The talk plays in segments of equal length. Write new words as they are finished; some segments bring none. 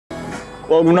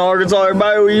Welcome to Arkansas,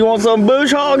 everybody. You want some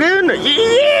bush hogging?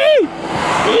 Yeah!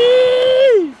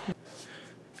 Yeah!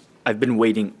 I've been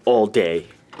waiting all day,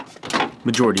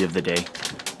 majority of the day,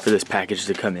 for this package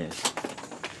to come in.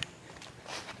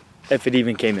 If it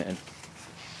even came in.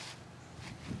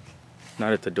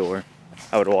 Not at the door.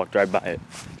 I would have walked right by it.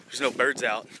 There's no birds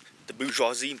out. The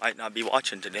bourgeoisie might not be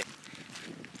watching today.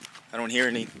 I don't hear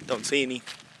any, don't see any.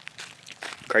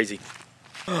 Crazy.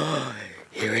 Oh,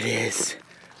 here it is.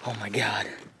 Oh my God.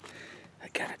 I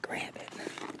gotta grab it.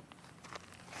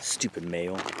 Stupid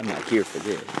mail. I'm not here for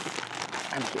this.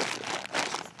 I'm here for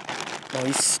that. Oh,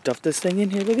 he stuffed this thing in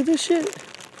here. Look at this shit.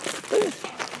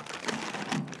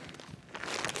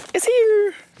 It's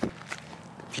here.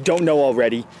 If you don't know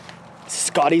already,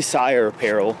 Scotty Sire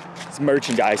apparel. His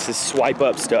merchandise, his swipe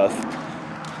up stuff.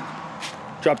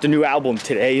 Dropped a new album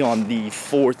today on the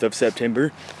 4th of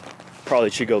September.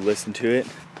 Probably should go listen to it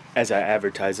as I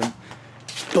advertise him.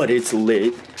 But it's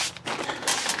lit.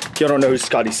 If y'all don't know who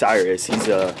Scotty Sire is, he's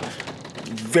a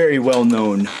very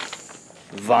well-known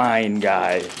Vine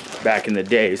guy back in the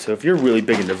day. So if you're really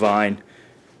big into Vine,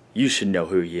 you should know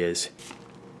who he is.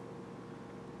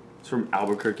 It's from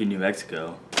Albuquerque, New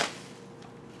Mexico.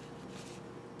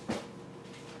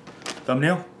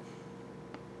 Thumbnail?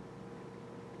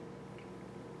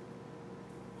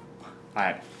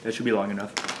 Alright, that should be long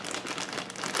enough.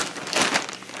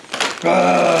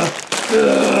 Oh!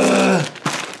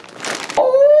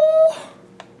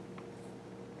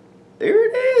 There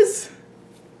it is!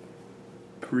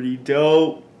 Pretty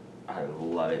dope. I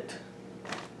love it.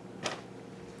 And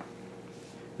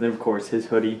then of course his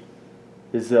hoodie.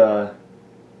 His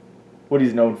what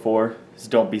he's known for, his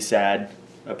Don't Be Sad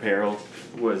apparel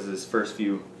was his first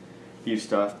few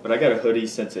stuff. But I got a hoodie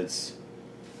since it's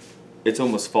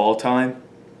almost fall time.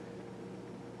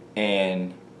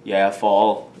 And yeah,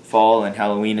 fall and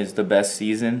Halloween is the best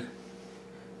season.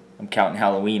 I'm counting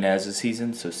Halloween as a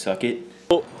season, so suck it.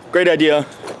 Oh, great idea.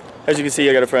 As you can see,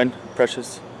 I got a friend,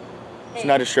 Precious. She's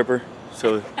not a stripper,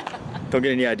 so don't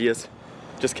get any ideas.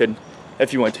 Just kidding,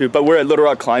 if you want to. But we're at Little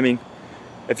Rock Climbing.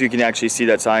 If you can actually see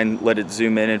that sign, let it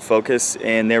zoom in and focus,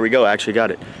 and there we go, I actually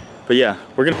got it. But yeah,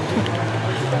 we're gonna...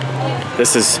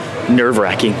 This is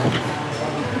nerve-wracking.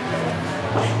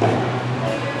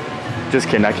 Just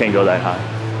kidding, I can't go that high.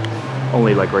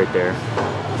 Only like right there.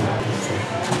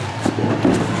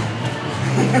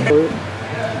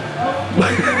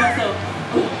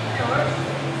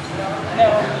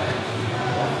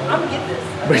 I'm gonna get this.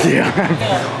 But yeah.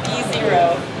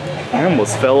 E0. I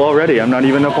almost fell already. I'm not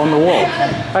even up on the wall.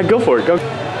 Alright, go for it. Go.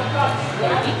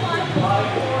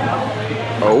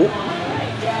 Oh.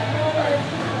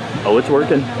 Oh, it's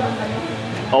working.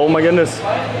 Oh my goodness.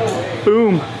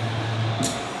 Boom.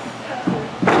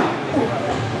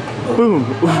 Boom.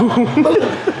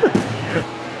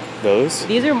 Those?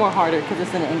 These are more harder because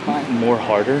it's an incline. More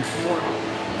harder? More.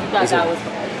 You thought that was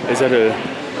hard. Is that a...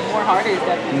 More harder is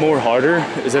definitely. More harder?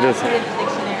 Is that I put it in the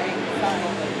dictionary.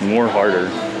 Sorry. More harder?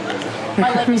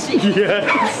 My leg is shaking.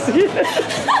 Yes.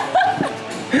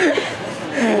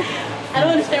 I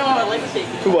don't understand why my leg is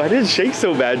shaking. Why did it shake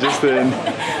so bad just then?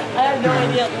 I have no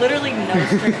idea. Literally no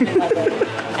strength in my leg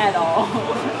at all.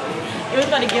 It was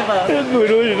about to give up. It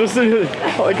literally just...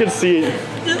 Oh, I could see it.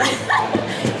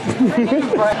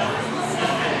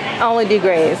 I only do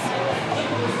grays. Is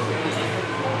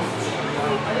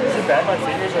it bad my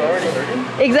fingers are already hurting?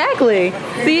 Exactly.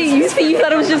 See, you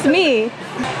thought it was just me.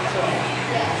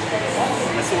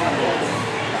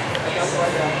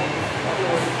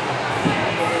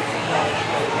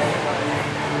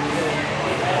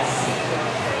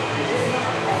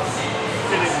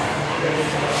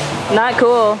 Not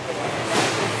cool.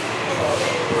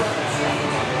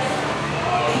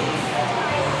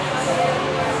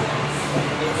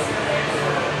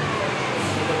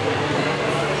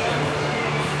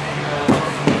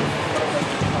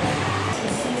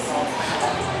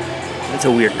 That's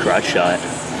a weird crotch shot.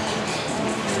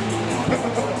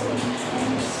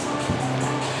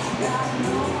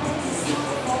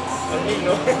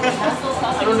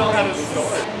 I don't know how to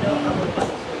start.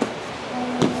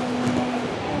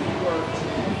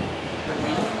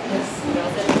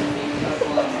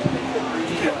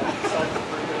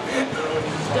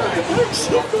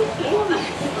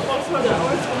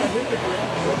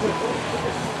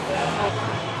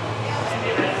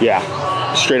 Yeah,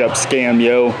 straight up scam,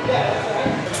 yo.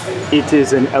 It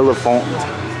is an elephant.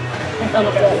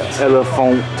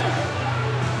 Elephant.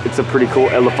 It's a pretty cool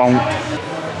elephant.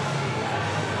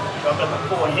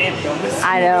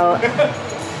 I know.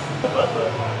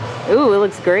 Ooh, it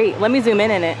looks great. Let me zoom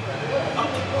in it.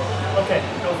 Okay,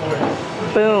 go for it.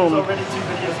 Boom. There's already 2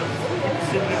 videos of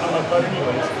sitting on my butt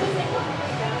anyways.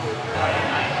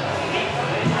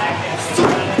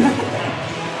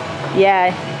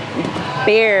 Yeah.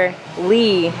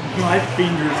 Barely. My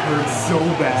fingers hurt so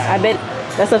bad. I bet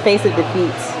that's a face of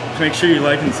defeat. Make sure you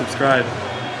like and subscribe.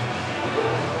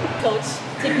 Coach,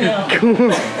 take me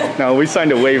out. No, we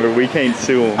signed a waiver. We can't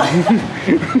sue him.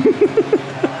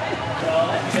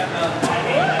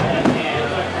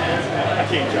 I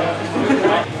can't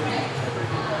jump.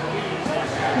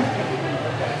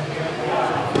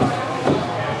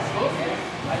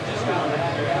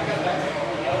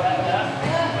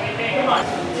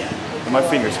 My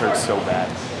fingers hurt so bad.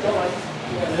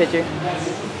 Picture.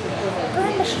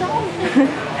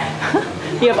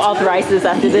 You have arthritis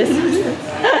after this.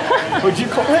 What'd you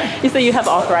call it? You say you have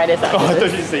arthritis after Oh, I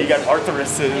this. thought you said you got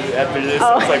arthritis after this.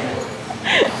 Oh. I was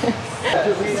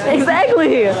like,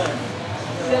 Exactly.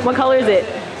 What color is it?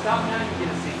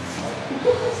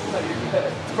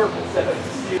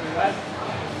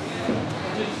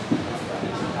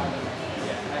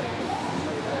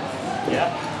 yeah.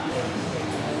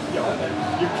 Yo,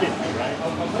 you're kidding me, right?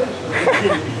 You're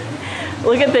kidding me.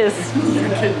 Look at this. You're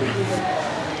kidding me.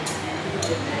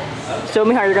 Show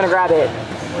me how you're gonna grab it.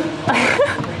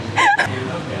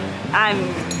 I'm.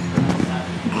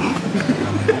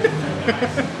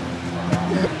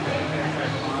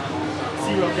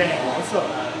 Zero gang, what's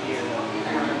up?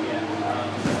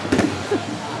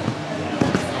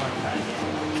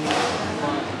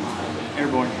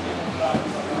 Airborne.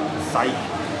 Psych.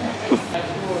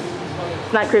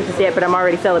 It's not Christmas yet, but I'm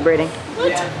already celebrating. What?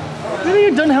 We haven't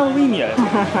even done Halloween yet.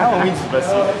 Halloween's the best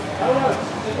season.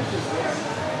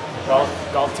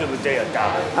 Golf till the day I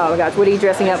die. Oh my gosh, what are you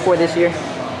dressing up for this year?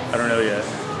 I don't know yet.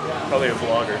 Probably a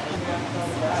vlogger.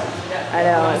 I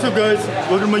know. What's up, guys?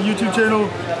 Welcome to my YouTube channel.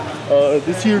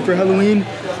 This year for Halloween,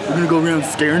 we're gonna go around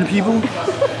scaring people.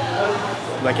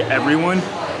 Like everyone.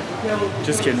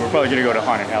 Just kidding, we're probably gonna go to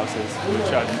haunted houses,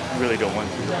 which I really don't want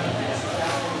to.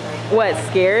 What,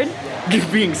 scared?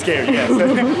 Being scared, yes.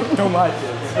 Don't lie to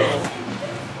us.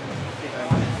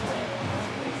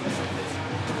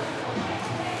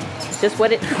 Just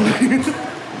what it.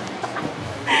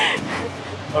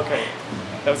 Okay,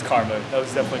 that was karma. That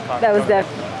was definitely karma. That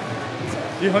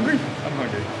was You hungry? I'm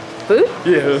hungry. food?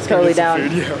 Yeah, let's go Totally get some down.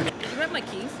 food. Yeah. Okay. Did you grab my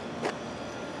keys?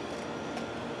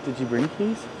 Did you bring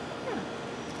keys?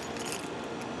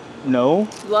 No.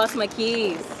 You lost my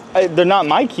keys. They're not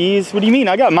my keys. What do you mean?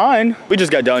 I got mine. We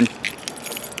just got done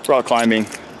rock climbing.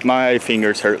 My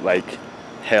fingers hurt like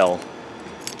hell.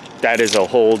 That is a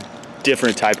whole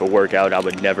different type of workout I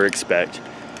would never expect.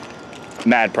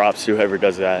 Mad props to whoever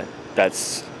does that.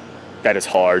 That is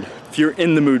hard. If you're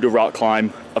in the mood to rock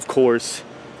climb, of course,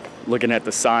 looking at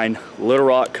the sign, Little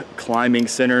Rock Climbing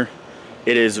Center.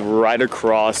 It is right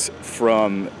across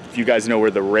from, if you guys know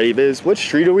where the rave is. What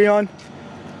street are we on?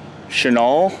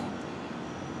 Chenal?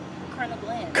 Colonel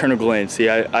Glenn. Colonel Glenn. See,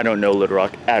 I don't know Little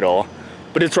Rock at all.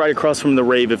 But it's right across from the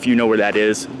rave if you know where that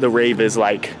is. The rave is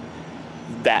like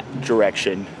that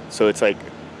direction. So it's like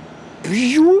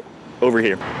over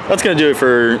here. That's gonna do it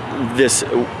for this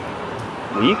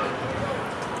week.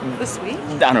 This week?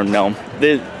 I don't know.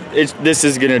 This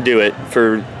is gonna do it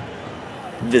for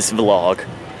this vlog.